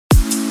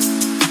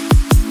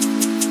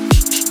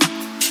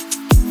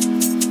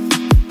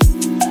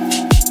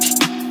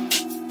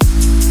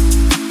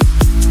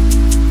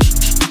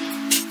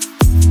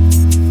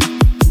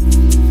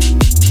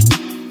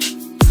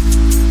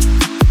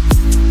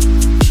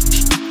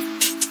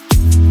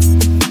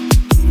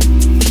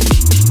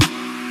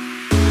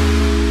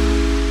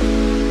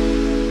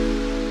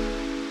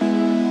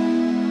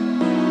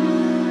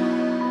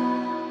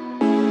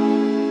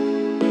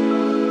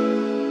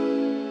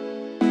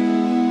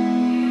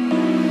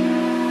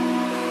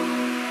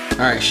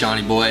right,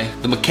 Shawnee boy.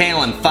 The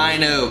Macallan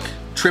Fine Oak,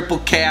 triple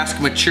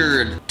cask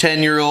matured,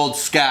 10-year-old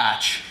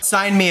Scotch.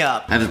 Sign me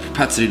up. I have the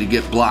propensity to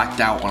get blocked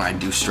out when I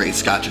do straight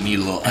Scotch and need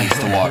a little ice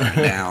to water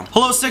it down.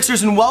 Hello,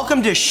 Sixers, and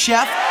welcome to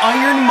Chef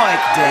Iron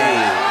Mike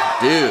Day.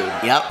 Dude.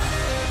 Yep.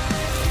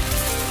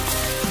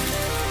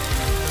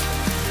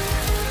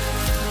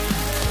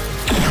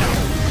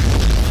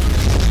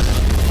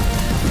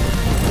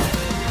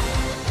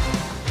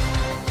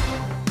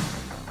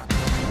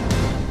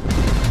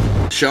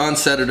 Sean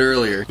said it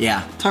earlier.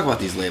 Yeah. Talk about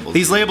these labels.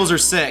 These labels are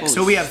sick.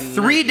 So we have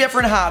 3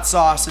 different hot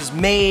sauces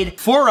made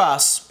for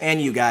us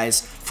and you guys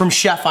from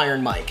Chef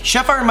Iron Mike.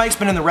 Chef Iron Mike's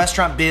been in the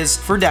restaurant biz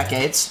for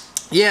decades.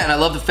 Yeah, and I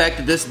love the fact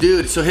that this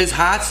dude, so his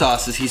hot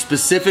sauces he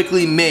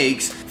specifically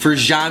makes for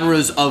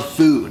genres of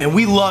food. And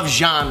we love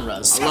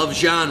genres. I love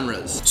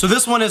genres. So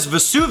this one is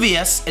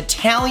Vesuvius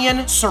Italian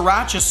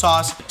Sriracha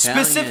sauce,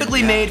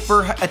 specifically made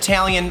for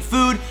Italian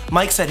food.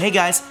 Mike said, hey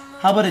guys,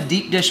 how about a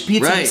deep dish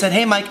pizza? Right. He said,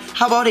 hey Mike,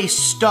 how about a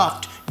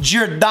stuffed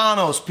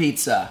Giordano's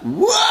pizza?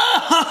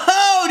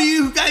 Whoa! Do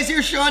you guys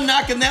hear Sean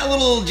knocking that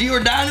little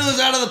Giordano's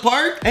out of the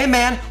park? Hey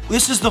man,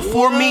 this is the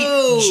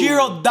 4-meat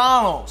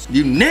Giordano's.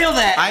 You nailed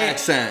that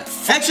accent.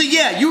 Actually,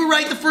 yeah, you were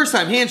right the first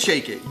time.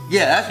 Handshake it.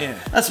 Yeah,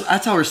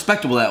 that's how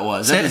respectable that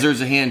was. That deserves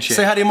a handshake.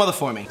 Say hi to your mother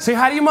for me. Say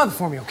hi to your mother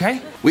for me,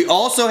 okay? We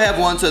also have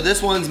one, so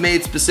this one's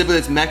made specifically,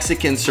 it's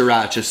Mexican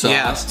sriracha sauce.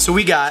 Yeah, so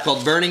we got... It's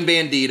called Burning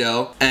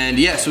Bandito. And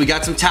yeah, so we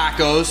got some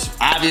tacos,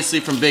 obviously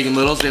from Big and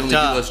Littles, they only do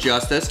us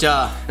justice.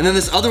 Duh. And then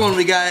this other one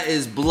we got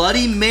is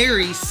Bloody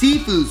Mary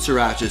seafood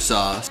sriracha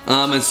sauce.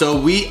 And so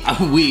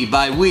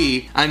by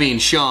we, I mean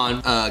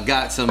Sean,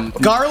 got some...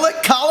 Garlic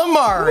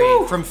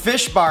calamari from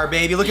Fish Bar,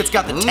 baby. Look, it's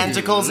got the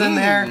tentacles in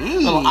there.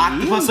 Little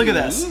octopus, look at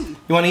this.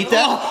 You wanna eat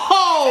that?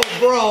 Oh,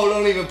 bro,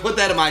 don't even put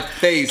that in my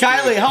face.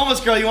 Kylie, homeless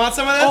girl, you want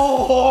some of this?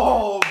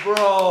 Oh,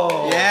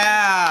 bro.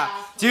 Yeah.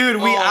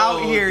 Dude, we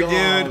out here,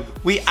 dude.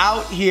 We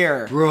out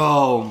here.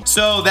 Bro.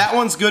 So that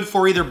one's good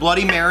for either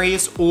Bloody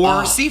Marys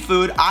or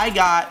seafood. I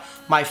got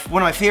one of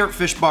my favorite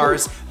fish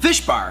bars,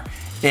 Fish Bar,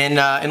 in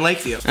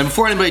Lakeview. And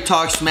before anybody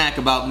talks smack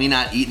about me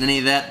not eating any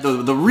of that,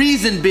 the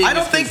reason being I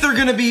don't think they're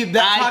gonna be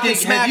that talking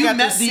smack. Have you at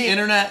met the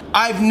internet?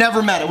 I've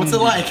never met it. What's it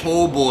like?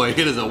 Oh boy, it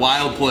is a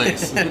wild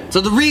place. So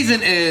the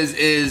reason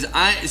is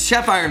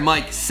Chef Iron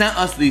Mike sent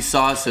us these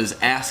sauces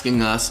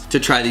asking us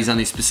to try these on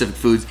these specific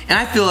foods. And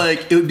I feel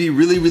like it would be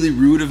really, really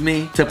rude of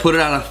me to put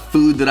it on a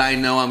food that I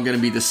know I'm gonna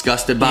be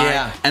disgusted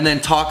by. And then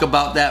talk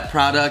about that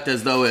product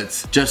as though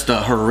it's just a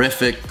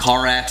horrific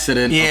car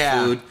accident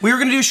of food. We were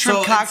gonna do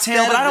shrimp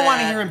cocktail, but I don't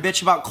want to hear him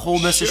bitch about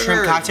coldness of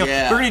shrimp cocktail.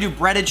 We're gonna do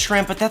breaded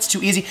shrimp, but that's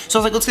too easy. So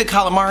I was like, let's get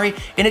calamari,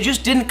 and it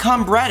just didn't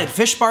come breaded.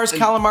 Fish Bar's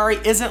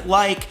calamari isn't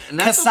like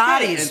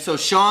Casati's. And so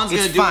Sean's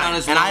gonna do it on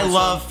his own. And I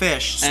love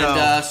fish, so.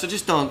 And so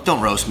just don't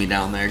roast me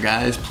down there,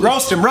 guys. Please.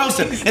 Roast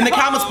him. In the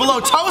comments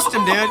below, toast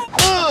him, dude.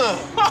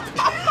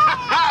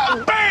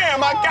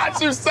 Bam! I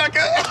got you, sucker!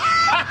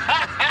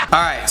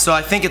 All right, so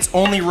I think it's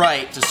only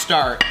right to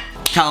start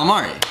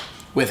calamari.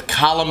 With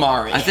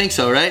calamari. I think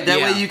so, right?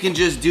 That way you can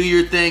just do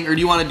your thing, or do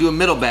you want to do a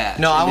middle batch?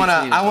 No, I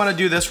want to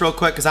do this real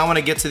quick because I want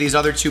to get to these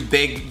other 2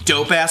 big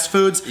dope-ass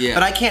foods. Yeah.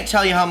 But I can't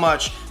tell you how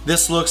much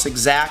this looks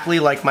exactly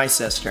like my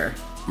sister.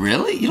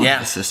 Really? You don't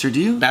have a sister,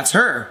 do you? That's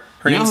her.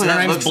 Her name's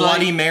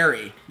Bloody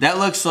Mary. That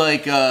looks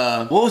like,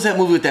 what was that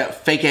movie with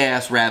that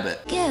fake-ass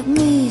rabbit? Get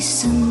me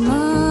some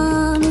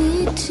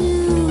money too.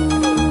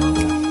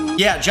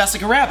 Yeah,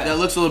 Jessica Rabbit. That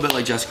looks a little bit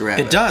like Jessica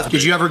Rabbit. It does.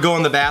 Did you ever go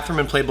in the bathroom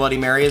and play Bloody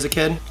Mary as a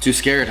kid? Too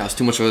scared. I was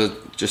too much of a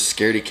just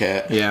scaredy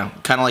cat. Yeah,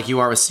 kind of like you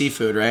are with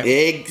seafood, right?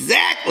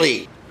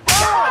 Exactly.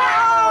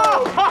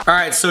 All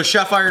right, so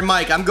Chef Iron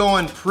Mike, I'm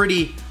going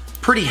pretty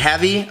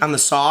heavy on the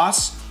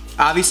sauce.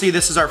 Obviously,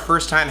 this is our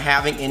first time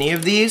having any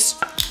of these.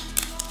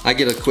 I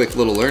get a quick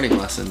little learning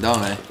lesson, don't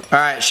I? All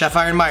right, Chef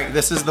Iron Mike,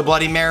 this is the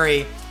Bloody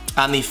Mary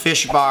on the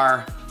Fish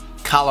Bar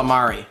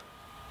calamari.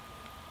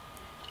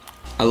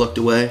 I looked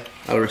away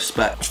out of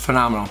respect. It's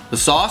phenomenal. The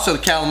sauce or the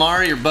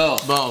calamari or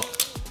both?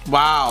 Both.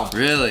 Wow.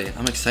 Really?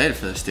 I'm excited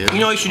for this, dude. You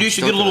know what you should do? You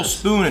should get a little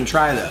spoon and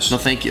try this. No,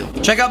 thank you.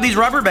 Check out these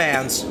rubber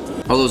bands.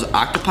 Are those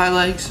octopi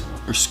legs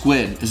or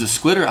squid? Is it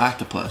squid or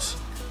octopus?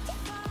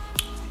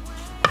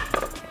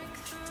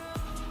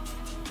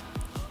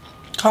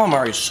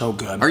 Calamari is so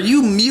good. Are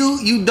you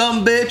mute, you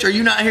dumb bitch? Are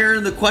you not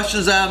hearing the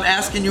questions that I'm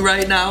asking you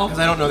right now? Because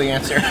I don't know the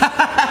answer.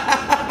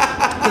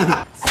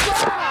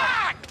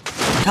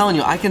 I'm telling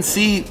you, I can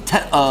see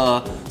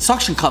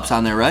suction cups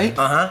on there, right?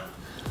 Uh-huh.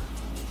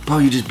 Bro,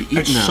 you just be eating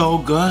them. It's so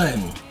good.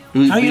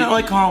 How do you not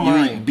like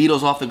calamari? You eat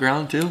beetles off the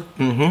ground too?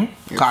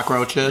 Mm-hmm.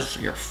 Cockroaches.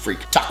 You're a freak.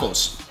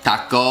 Tacos.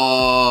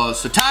 Tacos.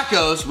 So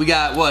tacos, we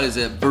got, what is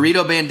it?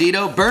 Burrito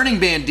Bandito, Burning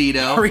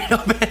Bandito.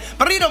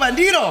 Burrito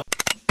Bandito.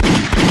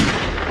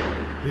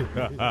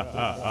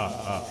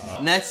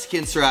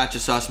 Mexican sriracha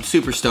sauce. I'm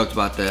super stoked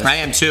about this. I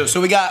am too. So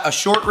we got a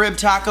short rib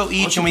taco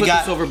each, and we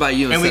got this over by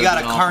you and we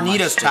got a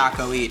carnitas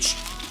taco each.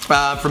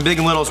 from Big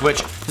and Littles,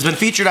 which has been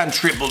featured on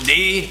Triple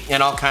D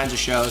and all kinds of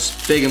shows.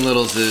 Big and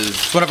Littles is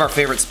It's one of our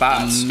favorite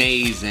spots.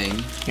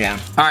 amazing. Yeah.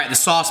 All right, the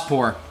sauce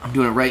pour. I'm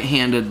doing it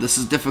right-handed. This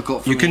is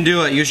difficult for me. You can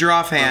do it. Use your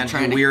offhand,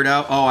 I'm you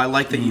weirdo. Oh, I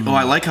like that. Oh,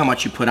 I like how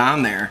much you put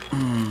on there.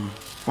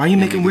 Why are you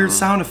making weird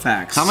sound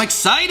effects? I'm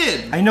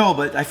excited. I know,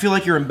 but I feel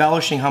like you're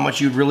embellishing how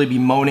much you'd really be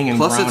moaning and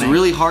Plus, groaning. it's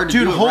really hard to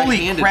do it holy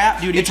right-handed. crap,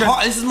 dude. It's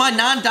hard. This is my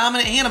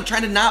non-dominant hand. I'm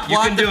trying to not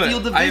block the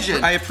field of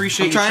vision. I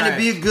appreciate you trying to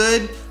be a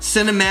good,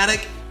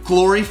 cinematic,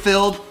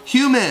 glory-filled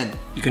human.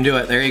 You can do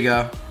it. There you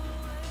go.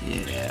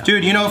 Yeah.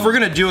 Dude, you know, if we're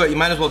going to do it, you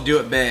might as well do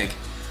it big.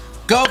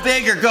 Go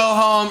big or go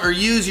home, or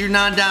use your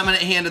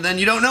non-dominant hand, and then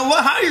you don't know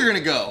how you're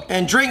gonna go.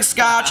 And drink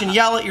scotch and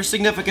yell at your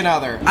significant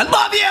other. I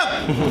love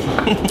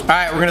you! All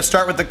right, we're gonna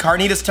start with the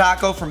carnitas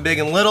taco from Big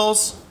and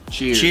Littles.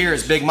 Cheers.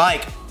 Cheers, Big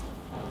Mike.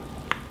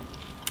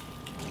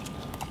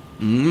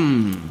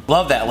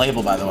 Love that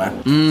label, by the way.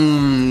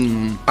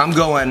 I'm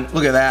going,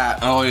 look at that.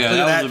 Oh yeah, Look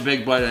at that was a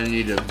big bite I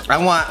needed.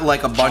 I want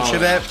like a bunch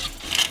of it.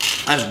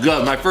 That's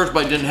good. My first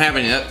bite didn't have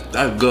any yet.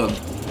 That's good.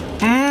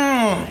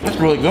 That's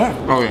really good.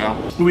 Oh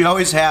yeah. We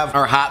always have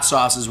our hot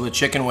sauces with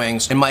chicken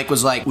wings, and Mike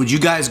was like, would you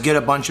guys get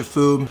a bunch of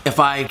food if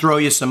I throw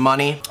you some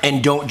money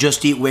and don't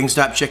just eat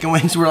Wingstop chicken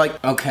wings? We're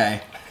like,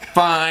 okay.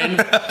 Fine.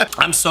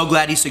 I'm so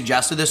glad he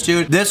suggested this,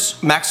 dude.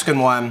 This Mexican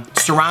one,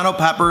 serrano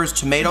peppers,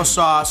 tomato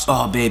sauce,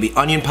 oh baby,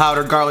 onion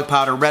powder, garlic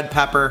powder, red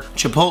pepper,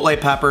 chipotle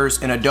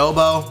peppers, and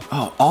adobo.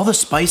 Oh, all the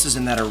spices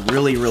in that are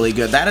really, really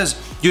good. That is,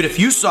 dude, if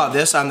you saw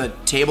this on the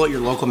table at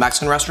your local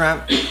Mexican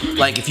restaurant,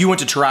 like if you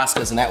went to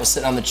Tarasca's and that was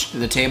sitting on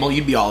the table,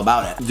 you'd be all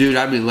about it. Dude,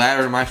 I'd be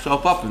lathering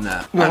myself up in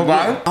that. I'll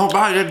buy it? I'll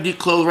buy it. I'd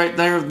declothe right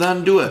there,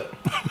 then do it.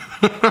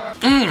 All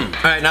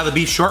right, now the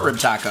beef short rib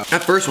taco.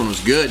 That first one was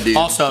good, dude.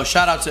 Also,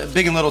 shout out to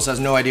Big and Littles has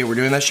no idea we're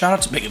doing this. Shout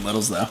out to Big and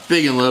Littles though.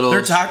 Big and Littles.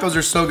 Their tacos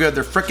are so good.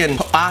 Their frickin'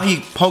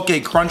 ahi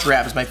poke crunch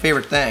wrap is my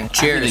favorite thing.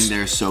 Cheers. Everything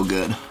there is so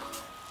good.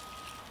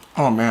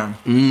 Oh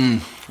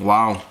man.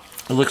 Wow.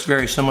 It looks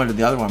very similar to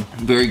the other one.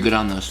 Very good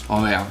on this.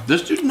 Oh yeah.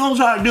 This dude knows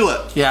how to do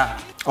it. Yeah.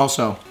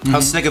 Also,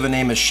 how sick of a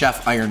name is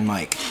Chef Iron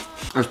Mike?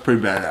 That's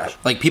pretty badass.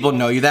 Like people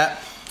know you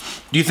that?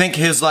 Do you think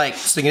his like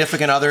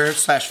significant other /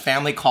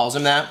 family calls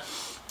him that?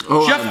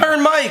 Oh, Chef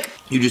Iron Mike!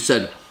 You just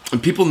said,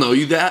 and people know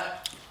you that?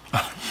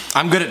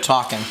 I'm good at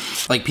talking.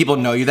 Like people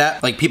know you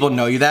that? Like people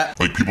know you that?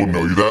 Like people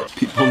know you that?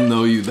 People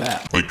know you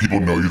that. Like people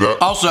know you that?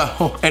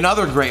 Also, in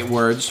other great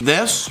words,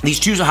 these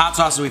two hot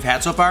sauces we've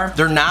had so far,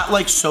 they're not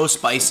like so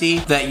spicy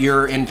that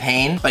you're in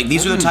pain. Like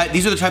these are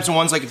the types of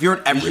ones like if you're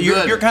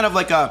kind of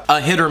like a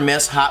hit or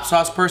miss hot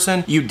sauce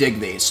person, you dig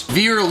these. If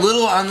you're a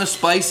little on the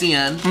spicy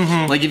end,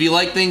 like if you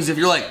like things, if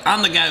you're like,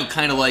 I'm the guy who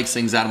kind of likes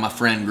things out of my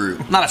friend group.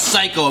 I'm not a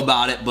psycho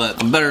about it,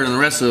 but I'm better than the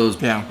rest of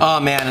those. Yeah. Oh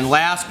man, and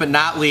last but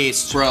not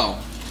least, Bro.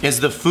 is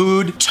the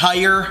food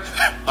tire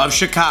of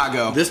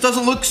Chicago. This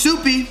doesn't look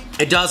soupy.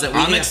 It doesn't.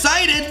 I'm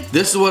excited.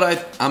 This is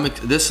what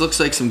this looks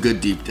like some good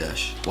deep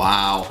dish.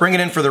 Wow. Bring it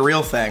in for the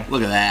real thing.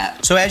 Look at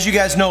that. So as you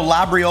guys know,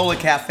 La Briola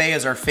Cafe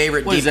is our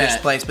favorite What deep is dish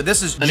that? place, but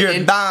this is An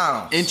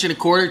Giordano. Inch and a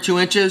quarter, 2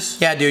 inches.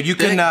 Yeah, dude, you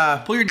Thick?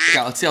 can pull your dick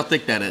out. Let's see how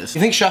thick that is.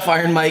 You think Chef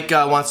Iron Mike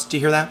wants to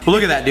hear that? Well,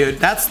 look at that, dude.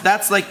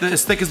 That's like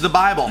as thick as the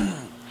Bible.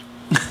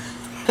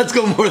 Let's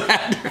go more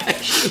that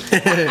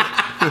direction.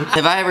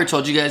 Have I ever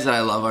told you guys that I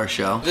love our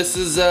show? This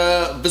is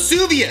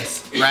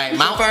Vesuvius. Right,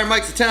 Mount Fire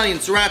Mike's Italian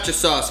sriracha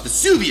sauce,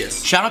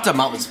 Vesuvius. Shout out to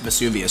Mount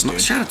Vesuvius,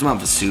 dude. Shout out to Mount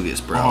Vesuvius,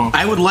 bro.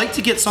 I would like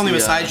to get something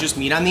besides just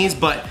meat on these,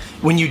 but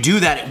when you do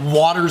that, it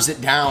waters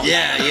it down.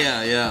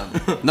 Yeah.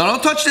 No,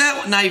 don't touch that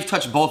one. Now you've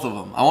touched both of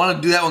them. I want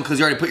to do that one because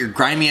you already put your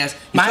grimy ass.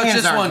 My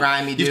hands aren't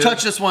grimy, dude. You've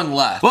touched this one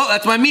less. Well,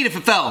 that's my meat if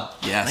it fell.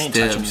 Yes, I ain't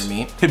touching your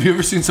meat. Have you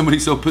ever seen somebody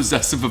so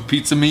possessive of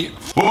pizza meat?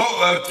 Well,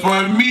 that's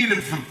my meat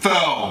if it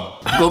fell.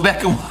 Go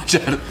back and watch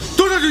it.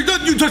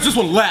 Don't you touch this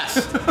one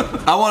less.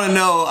 I want to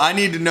know. I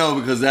need to know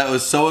because that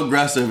was so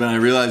aggressive, and I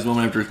realized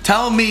moment after.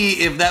 Tell me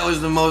if that was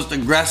the most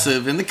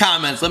aggressive in the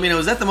comments. Let me know.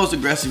 Is that the most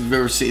aggressive you've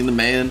ever seen the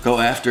man go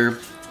after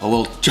a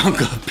little chunk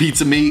of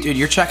pizza meat? Dude,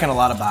 you're checking a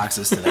lot of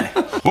boxes today.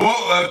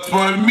 Well, that's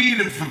my meat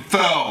if it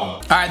fell.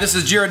 All right, this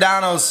is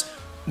Giordano's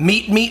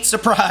meat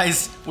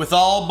surprise with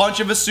all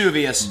bunch of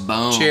Vesuvius.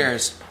 Boom.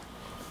 Cheers.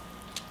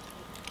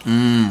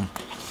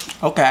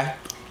 Okay.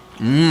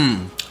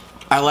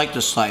 I like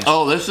this slice.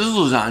 Oh, this is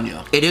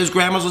lasagna. It is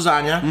grandma's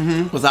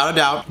lasagna, without a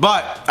doubt.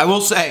 But I will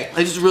say,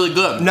 This is really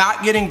good.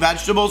 not getting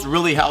vegetables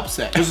really helps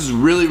it. This is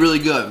really, really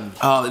good.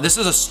 This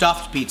is a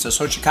stuffed pizza.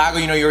 So in Chicago,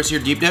 you know you always hear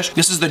deep dish?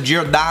 This is the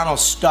Giordano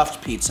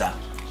stuffed pizza.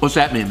 What's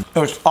that mean?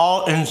 It's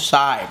all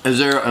inside. Is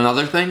there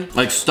another thing?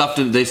 Like stuffed,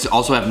 and they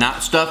also have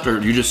not stuffed,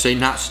 or you just say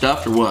not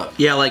stuffed, or what?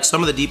 Yeah, like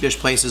some of the deep dish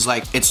places,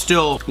 like it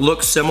still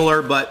looks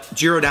similar, but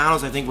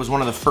Giordano's I think was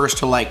one of the first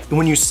to like,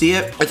 when you see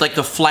it, it's like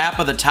the flap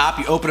of the top,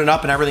 you open it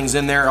up and everything's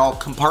in there all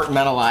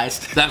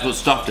compartmentalized. That's what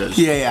stuffed is.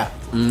 Yeah.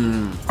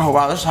 Oh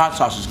wow, this hot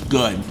sauce is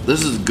good.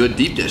 This is a good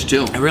deep dish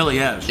too. It really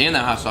is. And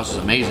that hot sauce is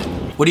amazing.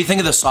 What do you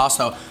think of the sauce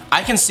though?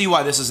 I can see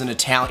why this is an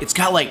Italian. It's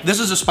got like, this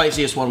is the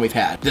spiciest one we've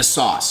had. This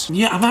sauce.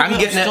 Yeah, I'm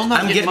getting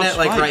it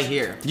like right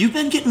here. You've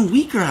been getting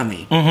weaker on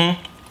me.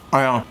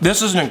 I know.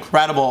 This is an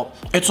incredible,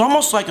 it's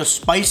almost like a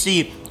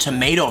spicy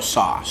tomato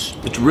sauce.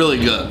 It's really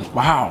good.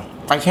 Wow.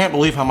 I can't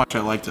believe how much I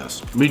like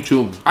this. Me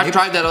too. I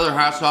tried that other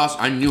hot sauce.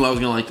 I knew I was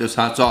gonna like this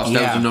hot sauce.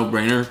 That was a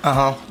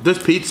no-brainer.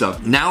 This pizza.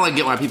 Now I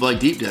get why people like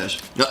deep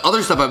dish. The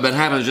other stuff I've been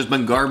having has just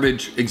been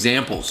garbage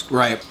examples.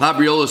 Right.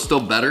 Labriola is still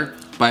better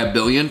by a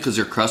billion because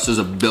their crust is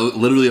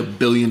literally a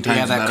billion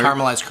times better. Yeah, that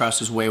caramelized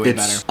crust is way better.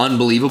 It's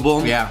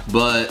unbelievable. Yeah.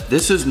 But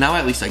this is, now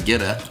at least I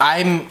get it.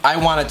 I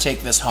want to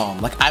take this home.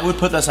 Like, I would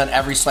put this on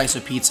every slice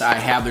of pizza I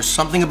have. There's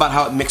something about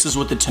how it mixes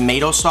with the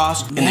tomato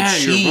sauce and the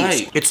cheese. You're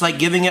right. It's like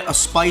giving it a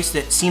spice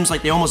that seems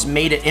like they almost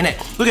made it in it.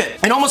 Look at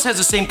it. It almost has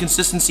the same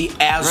consistency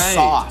as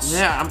sauce.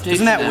 Yeah, I'm tasting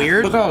Isn't that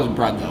weird? Look at all this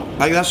bread though.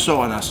 Like, that's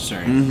so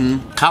unnecessary.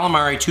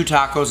 Calamari, 2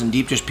 tacos, and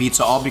deep dish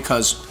pizza, all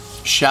because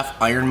Chef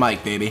Iron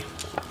Mike, baby.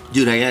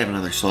 Dude, I gotta have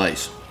another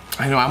slice.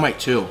 I know, I might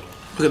too.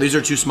 Look at these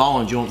are 2 small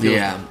ones. You don't feel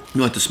Yeah. You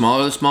want the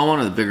smaller the small one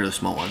or the bigger the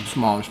small one?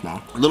 small.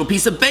 A little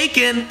piece of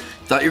bacon.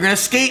 Thought you were gonna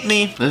escape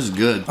me. This is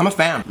good. I'm a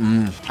fan.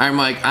 All right,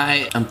 Mike,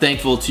 I am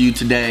thankful to you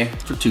today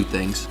for 2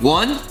 things.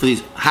 1, for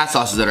these hot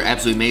sauces that are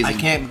absolutely amazing. I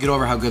can't get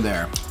over how good they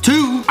are.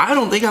 2, I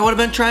don't think I would have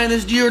been trying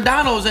this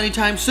Giordano's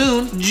anytime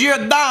soon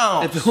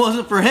Giordano! if it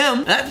wasn't for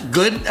him. That's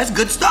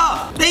good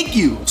stuff. Thank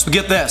you. So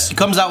get this, he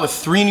comes out with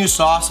 3 new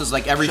sauces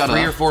like every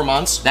 3 or 4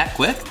 months. That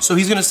quick? So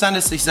he's gonna send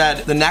us, he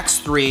said, the next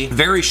 3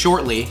 very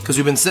shortly, because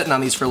we've been sitting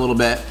on these for a little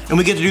bit, and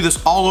we get to do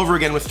this all over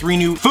again with 3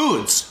 new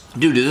foods.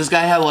 Dude, does this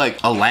guy have like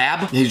a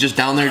lab? He's just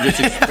down there just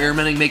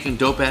experimenting, making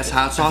dope ass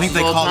hot sauces. I think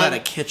they all the call time? that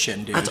a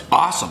kitchen, dude. That's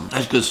awesome.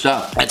 That's good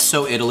stuff. That's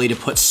so Italy to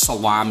put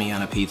salami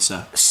on a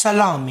pizza.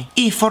 Salami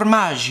e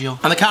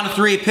formaggio. On the count of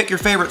 3, pick your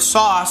favorite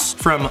sauce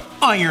from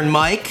Iron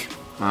Mike.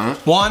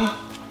 1,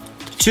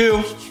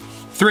 2,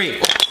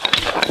 3.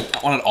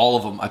 I wanted all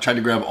of them. I tried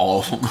to grab all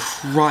of them.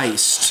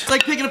 Christ. It's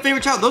like picking a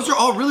favorite child. Those are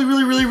all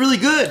really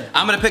good.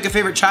 I'm gonna pick a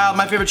favorite child.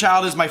 My favorite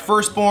child is my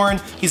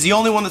firstborn. He's the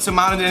only one that's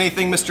amounted to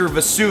anything, Mr.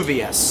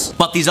 Vesuvius.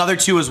 But these other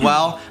 2 as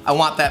well. I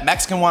want that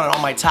Mexican one on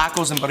all my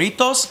tacos and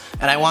burritos,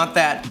 and I want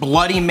that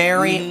Bloody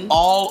Mary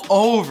all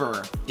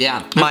over.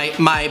 Yeah.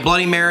 My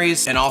Bloody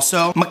Marys and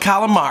also my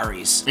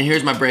calamaris. And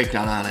here's my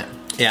breakdown on it.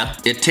 Yeah.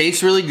 It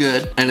tastes really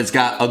good, and it's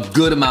got a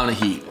good amount of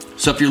heat.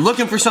 So if you're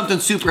looking for something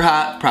super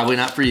hot, probably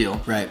not for you.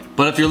 Right.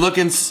 But if you're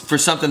looking for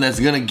something that's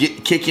gonna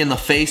kick you in the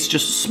face,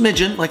 just a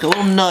smidgen, like a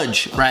little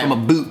nudge from a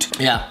boot,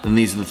 Yeah. then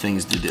these are the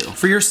things to do.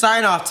 For your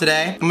sign off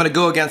today, I'm gonna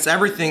go against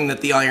everything that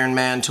the Iron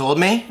Man told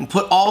me and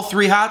put all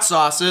 3 hot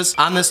sauces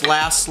on this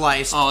last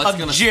slice of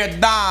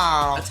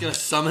Giordano. That's gonna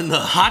summon the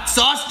hot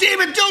sauce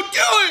demon. Don't do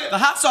it! The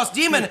hot sauce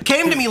demon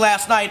came to me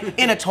last night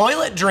in a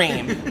toilet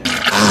dream.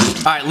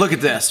 All right, look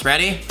at this.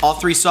 Ready? All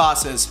 3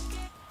 sauces.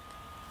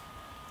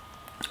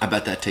 I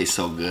bet that tastes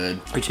so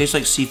good. It tastes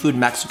like seafood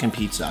Mexican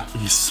pizza.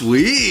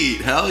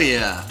 Sweet, hell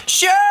yeah.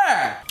 Sure,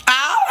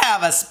 I'll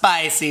have a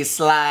spicy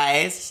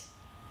slice.